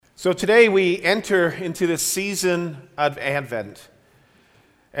So today we enter into the season of Advent.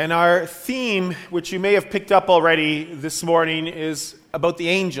 And our theme, which you may have picked up already this morning, is about the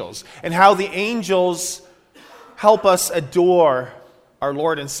angels and how the angels help us adore our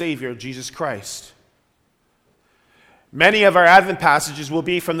Lord and Savior, Jesus Christ. Many of our Advent passages will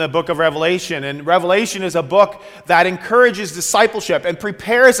be from the book of Revelation, and Revelation is a book that encourages discipleship and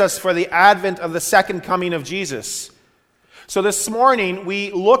prepares us for the advent of the second coming of Jesus. So this morning,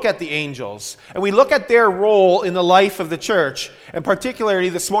 we look at the angels, and we look at their role in the life of the church. And particularly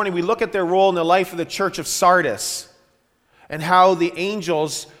this morning, we look at their role in the life of the church of Sardis, and how the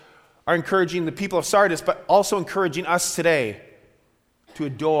angels are encouraging the people of Sardis, but also encouraging us today to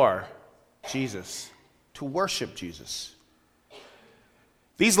adore Jesus, to worship Jesus.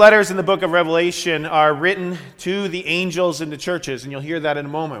 These letters in the book of Revelation are written to the angels in the churches, and you'll hear that in a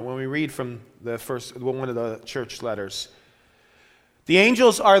moment when we read from the first one of the church letters. The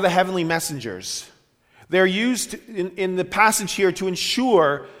angels are the heavenly messengers. They're used in the passage here to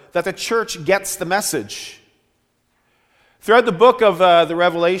ensure that the church gets the message. Throughout the book of the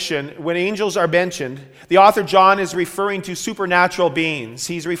Revelation, when angels are mentioned, the author John is referring to supernatural beings.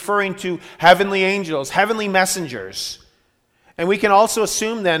 He's referring to heavenly angels, heavenly messengers. And we can also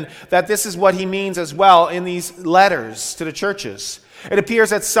assume then that this is what he means as well in these letters to the churches. It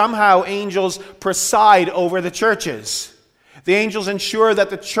appears that somehow angels preside over the churches. The angels ensure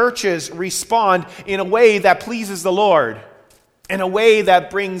that the churches respond in a way that pleases the Lord, in a way that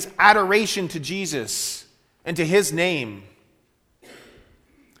brings adoration to Jesus and to his name.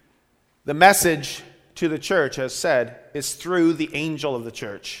 The message to the church, as said, is through the angel of the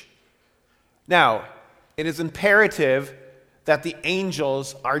church. Now, it is imperative that the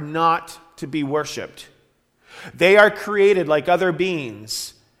angels are not to be worshipped. They are created like other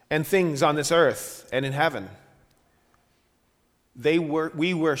beings and things on this earth and in heaven.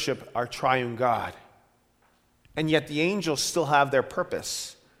 We worship our triune God. And yet the angels still have their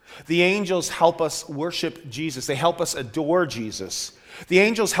purpose. The angels help us worship Jesus. They help us adore Jesus. The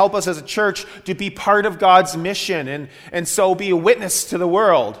angels help us as a church to be part of God's mission and so be a witness to the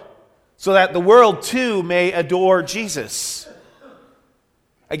world, so that the world too may adore Jesus.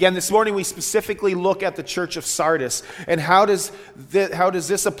 Again, this morning we specifically look at the church of Sardis, and how does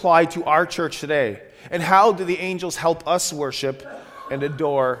this apply to our church today? And how do the angels help us worship and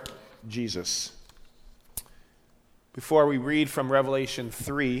adore Jesus? Before we read from Revelation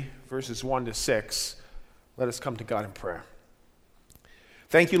 3, verses 1 to 6, let us come to God in prayer.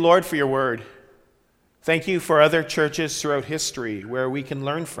 Thank you, Lord, for your word. Thank you for other churches throughout history where we can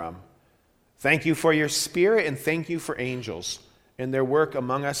learn from. Thank you for your Spirit, and thank you for angels and their work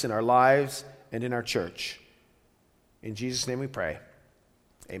among us in our lives and in our church. In Jesus' name we pray.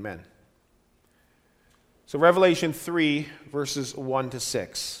 Amen. So Revelation 3, verses 1 to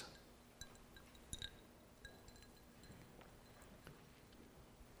 6.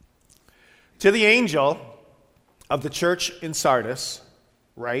 To the angel of the church in Sardis,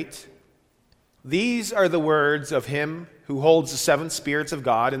 write, these are the words of him who holds the seven spirits of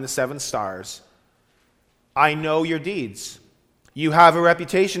God and the seven stars. I know your deeds. You have a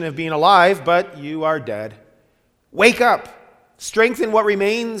reputation of being alive, but you are dead. Wake up! Strengthen what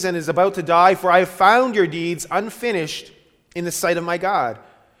remains and is about to die, for I have found your deeds unfinished in the sight of my God.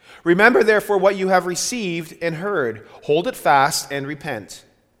 Remember, therefore, what you have received and heard. Hold it fast and repent.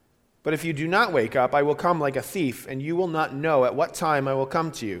 But if you do not wake up, I will come like a thief, and you will not know at what time I will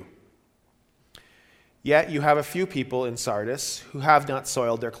come to you. Yet you have a few people in Sardis who have not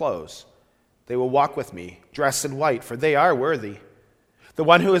soiled their clothes. They will walk with me, dressed in white, for they are worthy. The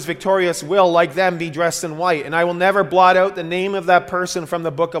one who is victorious will, like them, be dressed in white, and I will never blot out the name of that person from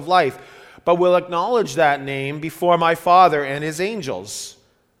the book of life, but will acknowledge that name before my Father and his angels.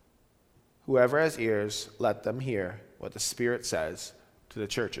 Whoever has ears, let them hear what the Spirit says to the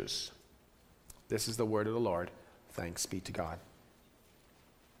churches. This is the word of the Lord. Thanks be to God.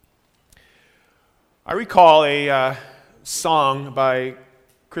 I recall a song by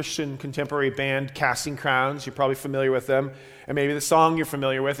Christian contemporary band Casting Crowns. You're probably familiar with them, and maybe the song you're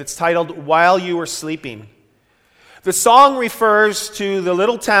familiar with. It's titled While You Were Sleeping. The song refers to the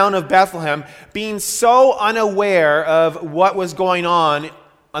little town of Bethlehem being so unaware of what was going on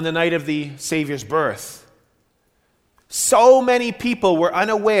the night of the Savior's birth. So many people were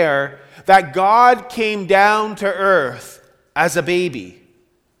unaware that God came down to earth as a baby,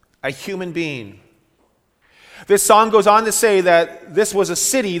 a human being. This song goes on to say that this was a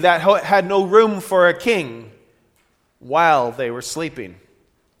city that had no room for a king while they were sleeping.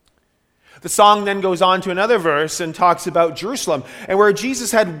 The song then goes on to another verse and talks about Jerusalem, and where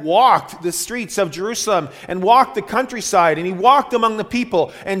Jesus had walked the streets of Jerusalem and walked the countryside, and he walked among the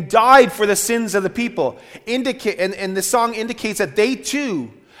people and died for the sins of the people. And the song indicates that they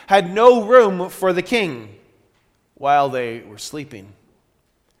too had no room for the king while they were sleeping.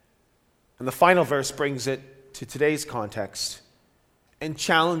 And the final verse brings it to today's context and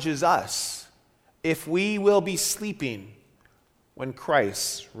challenges us if we will be sleeping when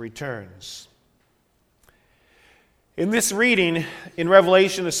Christ returns. In this reading in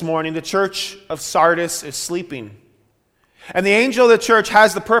Revelation this morning, the church of Sardis is sleeping. And the angel of the church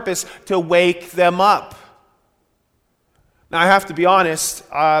has the purpose to wake them up. Now, I have to be honest,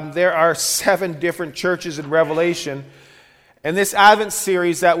 there are 7 different churches in Revelation. And this Advent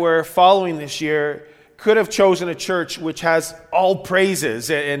series that we're following this year could have chosen a church which has all praises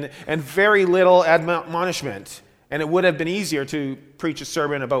and very little admonishment. And it would have been easier to preach a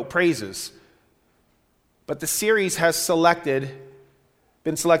sermon about praises. But the series been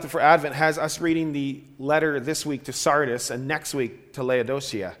selected for Advent, has us reading the letter this week to Sardis and next week to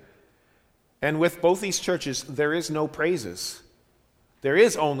Laodicea. And with both these churches, there is no praises. There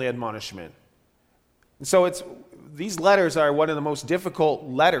is only admonishment. And so these letters are one of the most difficult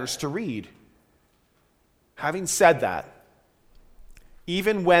letters to read. Having said that,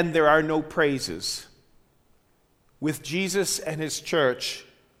 even when there are no praises, with Jesus and his church,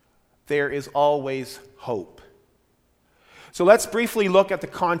 there is always hope. So let's briefly look at the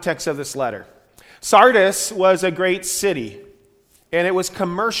context of this letter. Sardis was a great city, and it was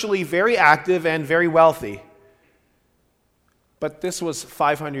commercially very active and very wealthy. But this was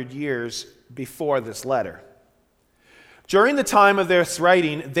 500 years before this letter. During the time of this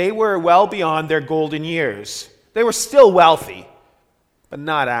writing, they were well beyond their golden years. They were still wealthy, but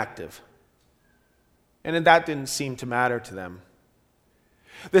not active. And that didn't seem to matter to them.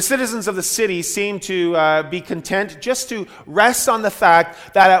 The citizens of the city seemed to be content just to rest on the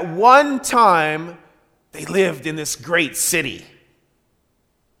fact that at one time they lived in this great city.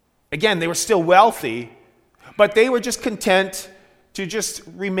 Again, they were still wealthy, but they were just content to just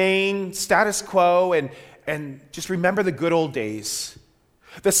remain status quo and just remember the good old days.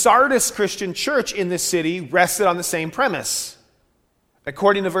 The Sardis Christian church in this city rested on the same premise.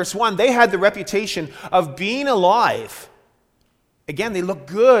 According to verse 1, they had the reputation of being alive. Again, they looked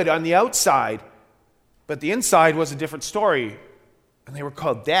good on the outside, but the inside was a different story, and they were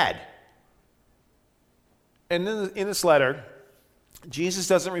called dead. And in this letter, Jesus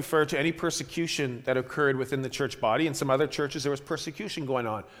doesn't refer to any persecution that occurred within the church body. In some other churches, there was persecution going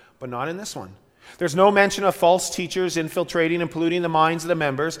on, but not in this one. There's no mention of false teachers infiltrating and polluting the minds of the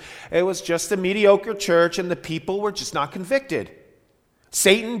members. It was just a mediocre church, and the people were just not convicted.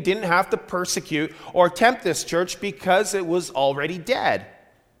 Satan didn't have to persecute or tempt this church because it was already dead.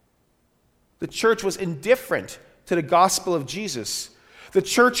 The church was indifferent to the gospel of Jesus. The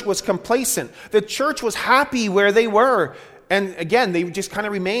church was complacent. The church was happy where they were. And again, they just kind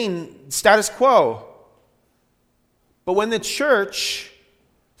of remain status quo. But when the church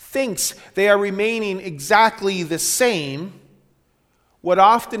thinks they are remaining exactly the same, what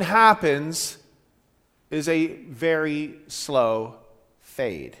often happens is a very slow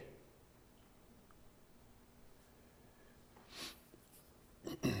fade.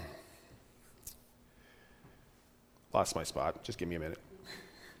 Lost my spot. Just give me a minute.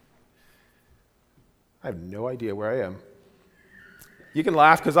 I have no idea where I am. You can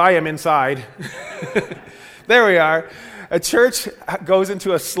laugh because I am inside. There we are. A church goes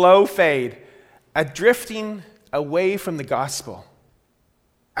into a slow fade, a drifting away from the gospel,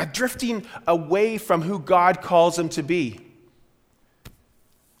 a drifting away from who God calls them to be.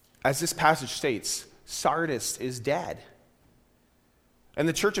 As this passage states, Sardis is dead. And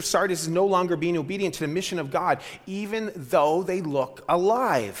the church of Sardis is no longer being obedient to the mission of God, even though they look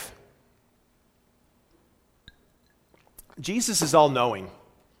alive. Jesus is all-knowing.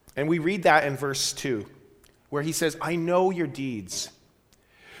 And we read that in verse 2, where he says, I know your deeds.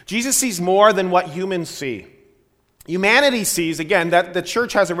 Jesus sees more than what humans see. Humanity sees, again, that the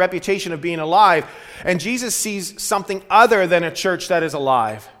church has a reputation of being alive, and Jesus sees something other than a church that is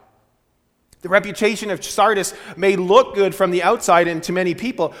alive. The reputation of Sardis may look good from the outside and to many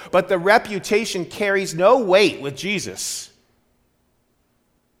people, but the reputation carries no weight with Jesus.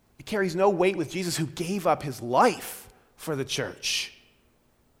 It carries no weight with Jesus, who gave up his life for the church.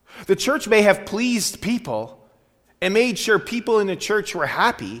 The church may have pleased people and made sure people in the church were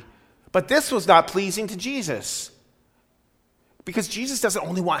happy, but this was not pleasing to Jesus. Because Jesus doesn't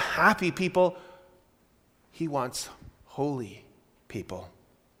only want happy people, he wants holy people.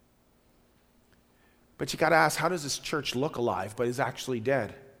 But you got to ask, how does this church look alive but is actually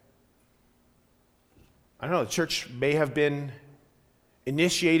dead? I don't know, the church may have been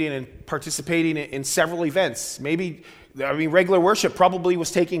initiating and participating in several events. Regular worship probably was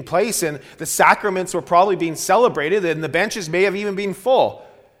taking place, and the sacraments were probably being celebrated, and the benches may have even been full.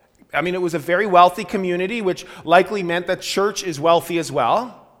 It was a very wealthy community, which likely meant that church is wealthy as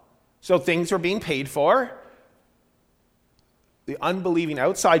well. So things were being paid for. The unbelieving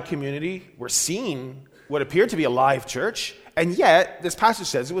outside community were seeing what appeared to be a live church, and yet this passage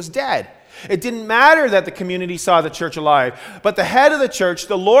says it was dead. It didn't matter that the community saw the church alive, but the head of the church,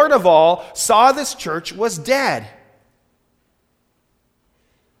 the Lord of all, saw this church was dead.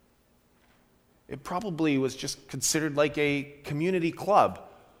 It probably was just considered like a community club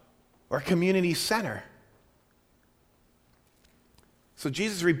or a community center. So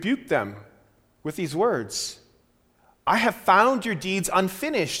Jesus rebuked them with these words. I have found your deeds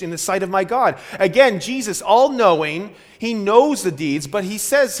unfinished in the sight of my God. Again, Jesus, all-knowing, he knows the deeds, but he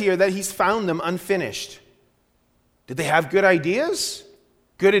says here that he's found them unfinished. Did they have good ideas?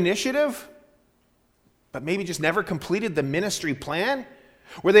 Good initiative? But maybe just never completed the ministry plan?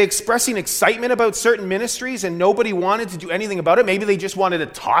 Were they expressing excitement about certain ministries and nobody wanted to do anything about it? Maybe they just wanted to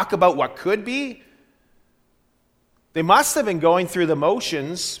talk about what could be? They must have been going through the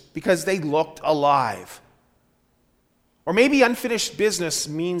motions because they looked alive. Or maybe unfinished business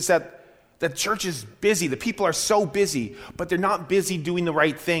means that the church is busy. The people are so busy, but they're not busy doing the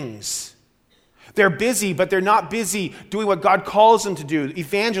right things. They're busy, but they're not busy doing what God calls them to do,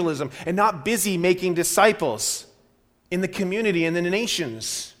 evangelism, and not busy making disciples in the community and in the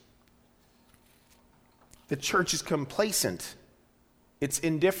nations. The church is complacent. It's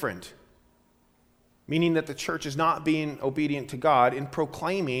indifferent, meaning that the church is not being obedient to God in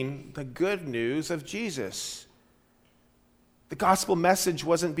proclaiming the good news of Jesus. The gospel message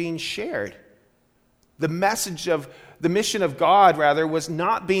wasn't being shared. The mission of God, was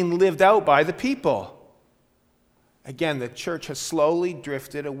not being lived out by the people. Again, the church has slowly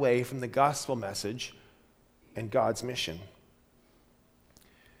drifted away from the gospel message and God's mission.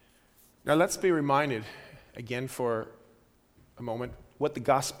 Now let's be reminded again for a moment what the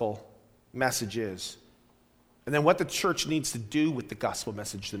gospel message is, and then what the church needs to do with the gospel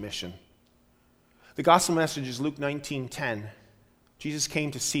message, the mission. The gospel message is Luke 19:10. Jesus came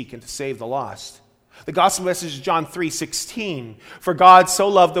to seek and to save the lost. The gospel message is John 3:16. For God so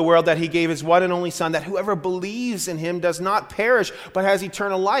loved the world that he gave his one and only Son, that whoever believes in him does not perish, but has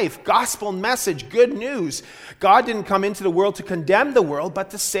eternal life. Gospel message, good news. God didn't come into the world to condemn the world,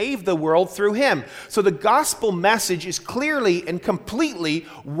 but to save the world through him. So the gospel message is clearly and completely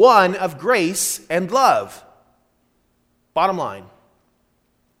one of grace and love. Bottom line.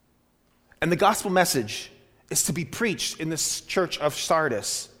 And the gospel message is to be preached in this church of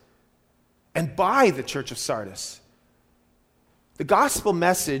Sardis and by the church of Sardis. The gospel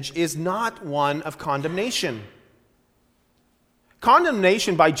message is not one of condemnation.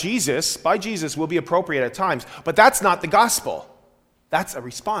 Condemnation by Jesus will be appropriate at times, but that's not the gospel. That's a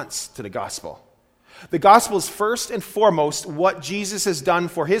response to the gospel. The gospel is first and foremost what Jesus has done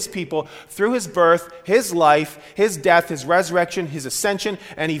for his people through his birth, his life, his death, his resurrection, his ascension,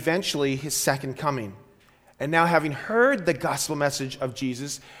 and eventually his second coming. And now, having heard the gospel message of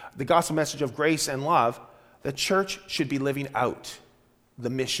Jesus, the gospel message of grace and love, the church should be living out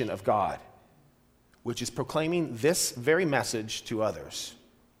the mission of God, which is proclaiming this very message to others.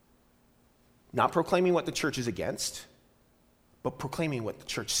 Not proclaiming what the church is against, but proclaiming what the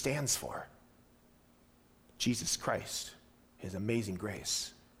church stands for. Jesus Christ, his amazing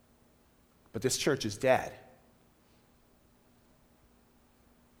grace. But this church is dead.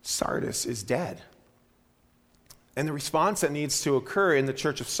 Sardis is dead. And the response that needs to occur in the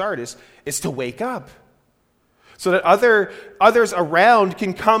church of Sardis is to wake up so that others around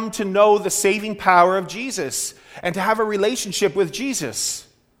can come to know the saving power of Jesus and to have a relationship with Jesus.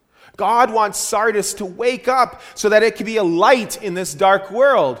 God wants Sardis to wake up so that it can be a light in this dark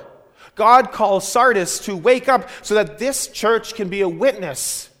world. God calls Sardis to wake up so that this church can be a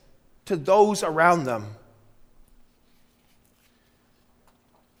witness to those around them.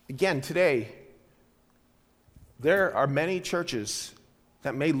 Again, today, there are many churches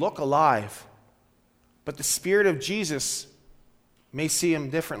that may look alive, but the Spirit of Jesus may see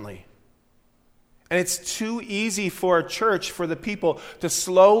them differently. And it's too easy for a church, for the people, to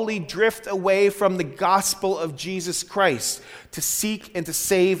slowly drift away from the gospel of Jesus Christ, to seek and to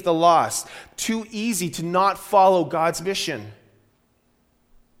save the lost. Too easy to not follow God's mission.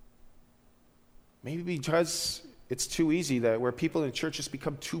 Maybe because it's too easy that where people in churches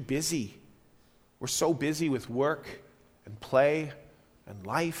become too busy. We're so busy with work and play and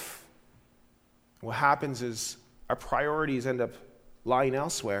life. What happens is our priorities end up lying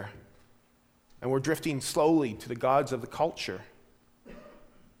elsewhere. And we're drifting slowly to the gods of the culture.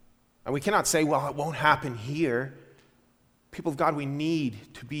 And we cannot say, well, it won't happen here. People of God, we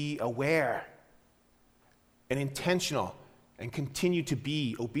need to be aware and intentional and continue to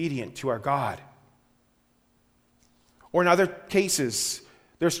be obedient to our God. Or in other cases,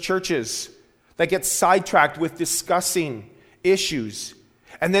 there's churches that get sidetracked with discussing issues.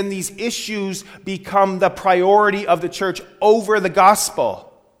 And then these issues become the priority of the church over the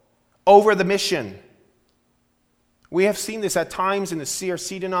gospel, over the mission. We have seen this at times in the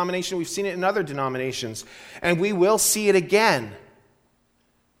CRC denomination. We've seen it in other denominations. And we will see it again.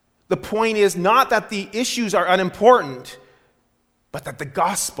 The point is not that the issues are unimportant, but that the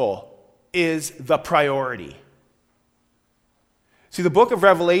gospel is the priority. See, the book of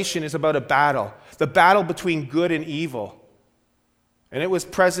Revelation is about a battle, the battle between good and evil. And it was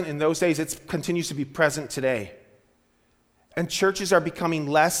present in those days. It continues to be present today. And churches are becoming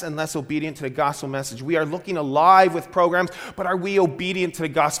less and less obedient to the gospel message. We are looking alive with programs, but are we obedient to the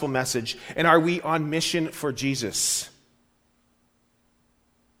gospel message? And are we on mission for Jesus?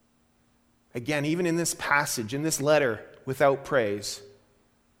 Again, even in this passage, in this letter, without praise,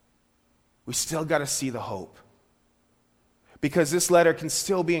 we still got to see the hope. Because this letter can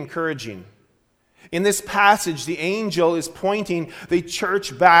still be encouraging. In this passage, the angel is pointing the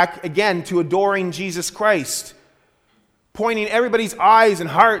church back again to adoring Jesus Christ, pointing everybody's eyes and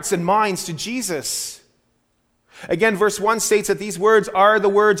hearts and minds to Jesus. Again, verse 1 states that these words are the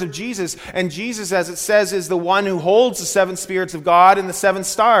words of Jesus, and Jesus, as it says, is the one who holds the seven spirits of God and the seven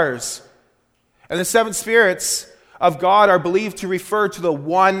stars. And the seven spirits of God are believed to refer to the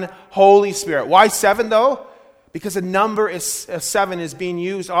one Holy Spirit. Why seven, though? Because the number seven is being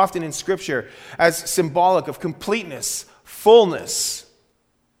used often in Scripture as symbolic of completeness, fullness.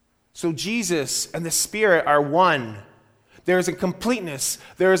 So Jesus and the Spirit are one. There is a completeness.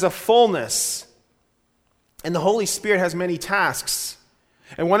 There is a fullness. And the Holy Spirit has many tasks.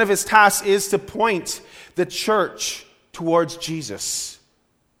 And one of his tasks is to point the church towards Jesus.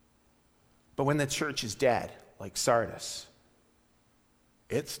 But when the church is dead, like Sardis,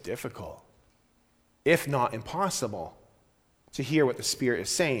 it's difficult, if not impossible, to hear what the Spirit is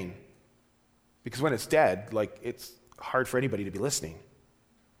saying. Because when it's dead, it's hard for anybody to be listening.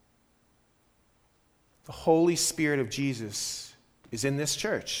 The Holy Spirit of Jesus is in this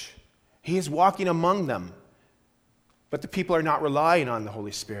church. He is walking among them. But the people are not relying on the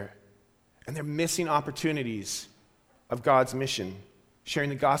Holy Spirit. And they're missing opportunities of God's mission, sharing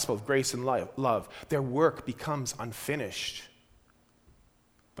the gospel of grace and love. Their work becomes unfinished.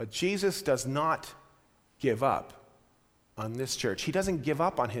 But Jesus does not give up on this church. He doesn't give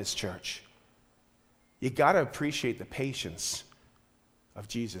up on his church. You got to appreciate the patience of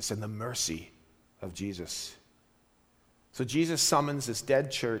Jesus and the mercy of Jesus. So Jesus summons this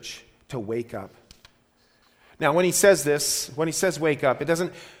dead church to wake up. Now, when he says this, when he says wake up,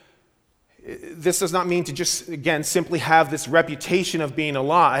 this does not mean to just, again, simply have this reputation of being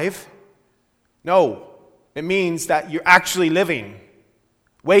alive. No, it means that you're actually living.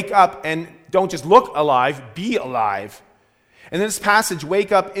 Wake up and don't just look alive, be alive. And this passage,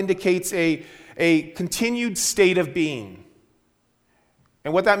 wake up, indicates a continued state of being.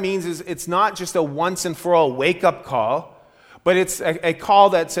 And what that means is it's not just a once and for all wake up call, but it's a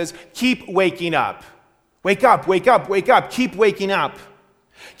call that says, keep waking up. Wake up, wake up, wake up. Keep waking up.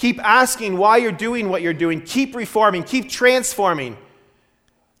 Keep asking why you're doing what you're doing. Keep reforming. Keep transforming.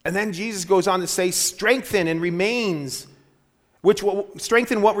 And then Jesus goes on to say, strengthen and remains,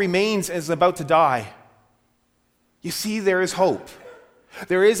 strengthen what remains is about to die. You see, there is hope.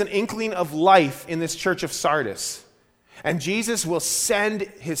 There is an inkling of life in this church of Sardis. And Jesus will send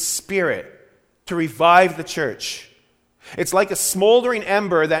his Spirit to revive the church. It's like a smoldering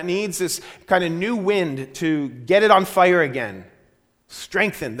ember that needs this kind of new wind to get it on fire again.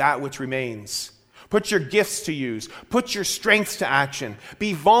 Strengthen that which remains. Put your gifts to use. Put your strengths to action.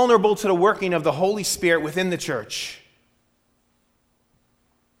 Be vulnerable to the working of the Holy Spirit within the church.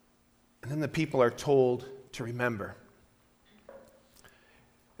 And then the people are told to remember.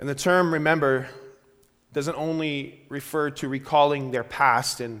 And the term remember doesn't only refer to recalling their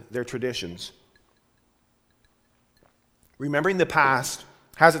past and their traditions. Remembering the past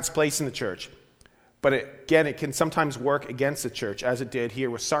has its place in the church. But it can sometimes work against the church, as it did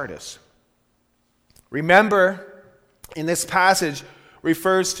here with Sardis. Remember, in this passage,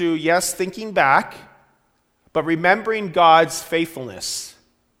 refers to, yes, thinking back, but remembering God's faithfulness.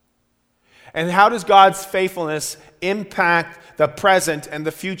 And how does God's faithfulness impact the present and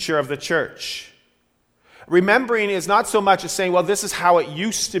the future of the church? Remembering is not so much as saying, well, this is how it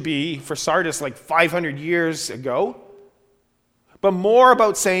used to be for Sardis 500 years ago. but more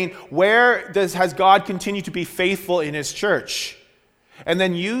about saying, has God continued to be faithful in his church? And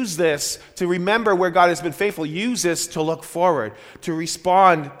then use this to remember where God has been faithful. Use this to look forward, to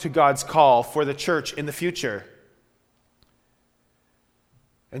respond to God's call for the church in the future.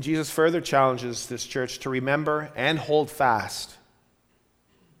 And Jesus further challenges this church to remember and hold fast,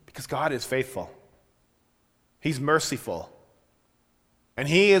 because God is faithful. He's merciful. And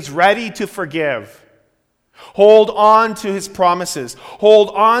he is ready to forgive. Hold on to his promises. Hold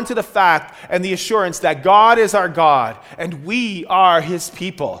on to the fact and the assurance that God is our God and we are his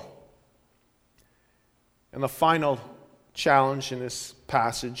people. And the final challenge in this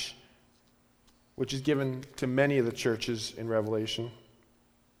passage, which is given to many of the churches in Revelation,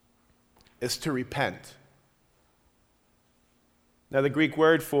 is to repent. Now, the Greek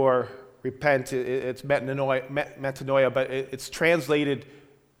word for repent, it's metanoia, but it's translated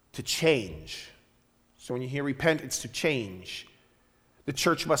to change. So when you hear repent, it's to change. The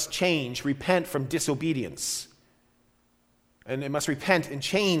church must change, repent from disobedience. And it must repent and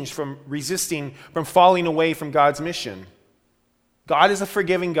change from resisting, from falling away from God's mission. God is a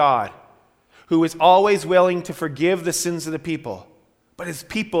forgiving God who is always willing to forgive the sins of the people. But his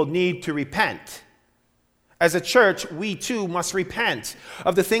people need to repent. As a church, we too must repent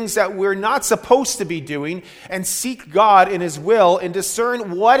of the things that we're not supposed to be doing and seek God in his will and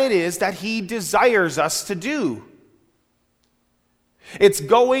discern what it is that he desires us to do. It's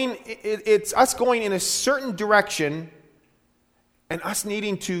us going in a certain direction and us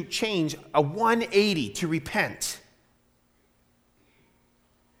needing to change a 180 to repent.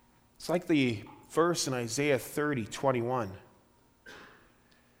 It's like the verse in Isaiah 30:21.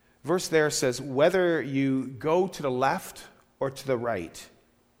 Verse there says, whether you go to the left or to the right,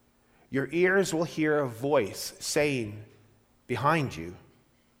 your ears will hear a voice saying behind you,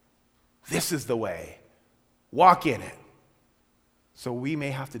 this is the way, walk in it. So we may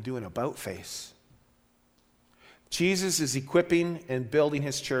have to do an about face. Jesus is equipping and building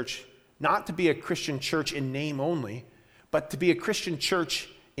his church not to be a Christian church in name only, but to be a Christian church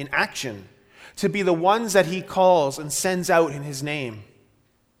in action, to be the ones that he calls and sends out in his name.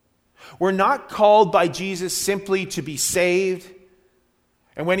 We're not called by Jesus simply to be saved.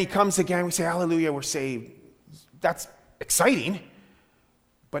 And when he comes again, we say, hallelujah, we're saved. That's exciting.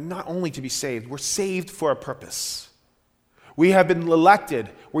 But not only to be saved, we're saved for a purpose. We have been elected.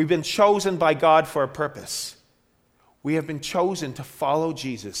 We've been chosen by God for a purpose. We have been chosen to follow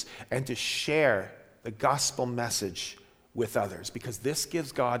Jesus and to share the gospel message with others, because this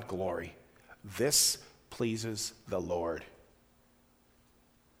gives God glory. This pleases the Lord.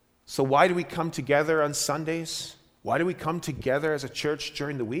 So why do we come together on Sundays? Why do we come together as a church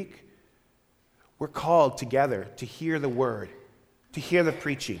during the week? We're called together to hear the word, to hear the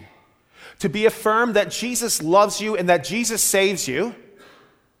preaching, to be affirmed that Jesus loves you and that Jesus saves you,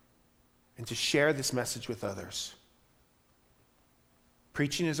 and to share this message with others.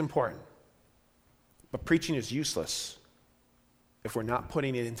 Preaching is important, but preaching is useless if we're not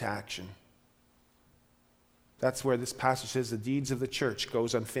putting it into action. That's where this passage says the deeds of the church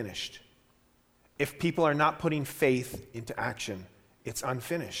goes unfinished. If people are not putting faith into action, it's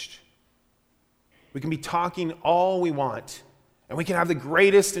unfinished. We can be talking all we want, and we can have the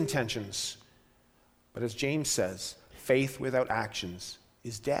greatest intentions. But as James says, faith without actions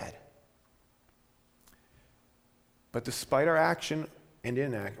is dead. But despite our action and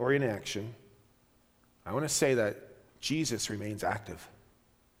inaction, I want to say that Jesus remains active,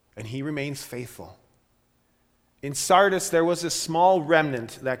 and he remains faithful. In Sardis, there was a small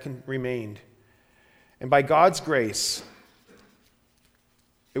remnant that remained. And by God's grace,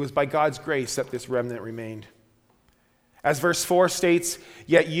 it was by God's grace that this remnant remained. As verse 4 states,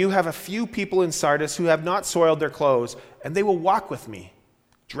 yet you have a few people in Sardis who have not soiled their clothes, and they will walk with me,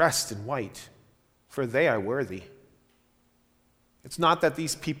 dressed in white, for they are worthy. It's not that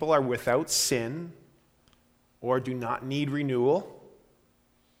these people are without sin or do not need renewal,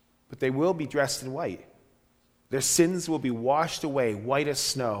 but they will be dressed in white. Their sins will be washed away, white as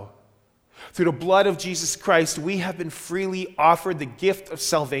snow. Through the blood of Jesus Christ, we have been freely offered the gift of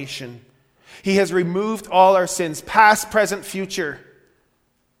salvation. He has removed all our sins, past, present, future.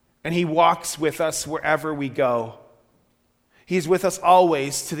 And he walks with us wherever we go. He is with us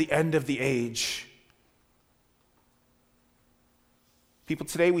always to the end of the age. People,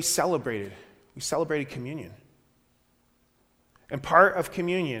 today we celebrated communion. And part of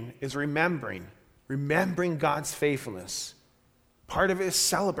communion is remembering God's faithfulness. Part of it is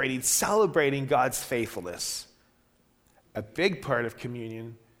celebrating God's faithfulness. A big part of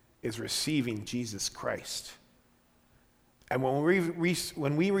communion is receiving Jesus Christ. And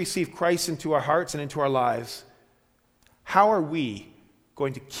when we receive Christ into our hearts and into our lives, how are we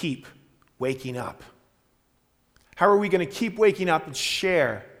going to keep waking up? How are we going to keep waking up and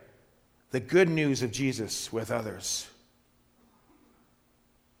share the good news of Jesus with others?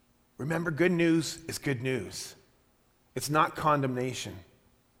 Remember, good news is good news. It's not condemnation.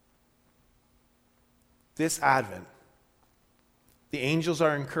 This Advent, the angels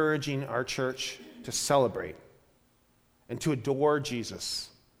are encouraging our church to celebrate and to adore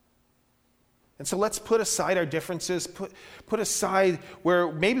Jesus. And so let's put aside our differences, put aside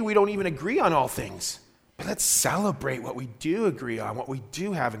where maybe we don't even agree on all things, but let's celebrate what we do agree on, what we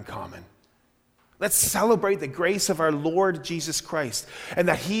do have in common. Let's celebrate the grace of our Lord Jesus Christ and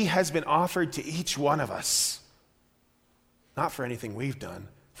that he has been offered to each one of us. Not for anything we've done,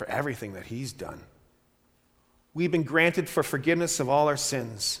 for everything that he's done. We've been granted for forgiveness of all our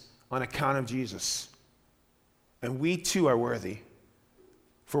sins on account of Jesus. And we too are worthy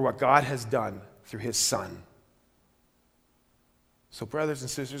for what God has done through his Son. So, brothers and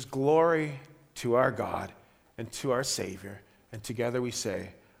sisters, glory to our God and to our Savior. And together we say,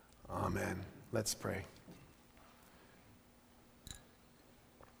 Amen. Let's pray.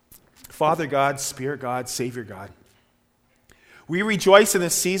 Father God, Spirit God, Savior God, we rejoice in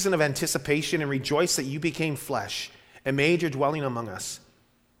this season of anticipation and rejoice that you became flesh and made your dwelling among us.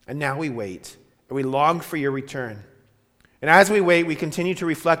 And now we wait, and we long for your return. And as we wait, we continue to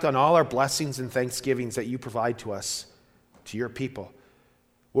reflect on all our blessings and thanksgivings that you provide to us, to your people.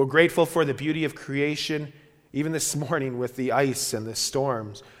 We're grateful for the beauty of creation, even this morning with the ice and the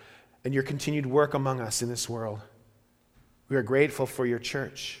storms, and your continued work among us in this world. We are grateful for your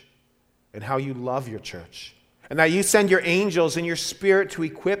church and how you love your church, and that you send your angels and your Spirit to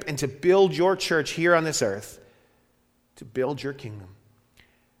equip and to build your church here on this earth, to build your kingdom.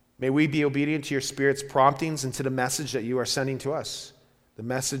 May we be obedient to your Spirit's promptings and to the message that you are sending to us, the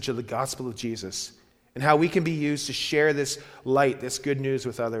message of the gospel of Jesus, and how we can be used to share this light, this good news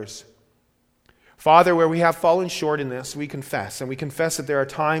with others. Father, where we have fallen short in this, we confess. And we confess that there are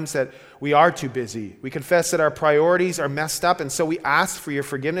times that we are too busy. We confess that our priorities are messed up, and so we ask for your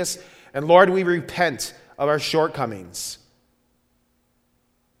forgiveness. And Lord, we repent of our shortcomings.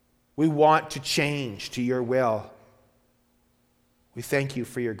 We want to change to your will. We thank you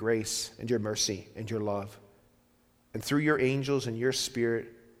for your grace and your mercy and your love. And through your angels and your Spirit,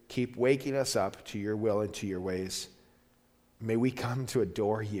 keep waking us up to your will and to your ways. May we come to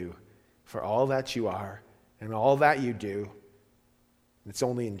adore you for all that you are and all that you do. It's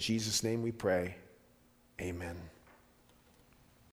only in Jesus' name we pray. Amen.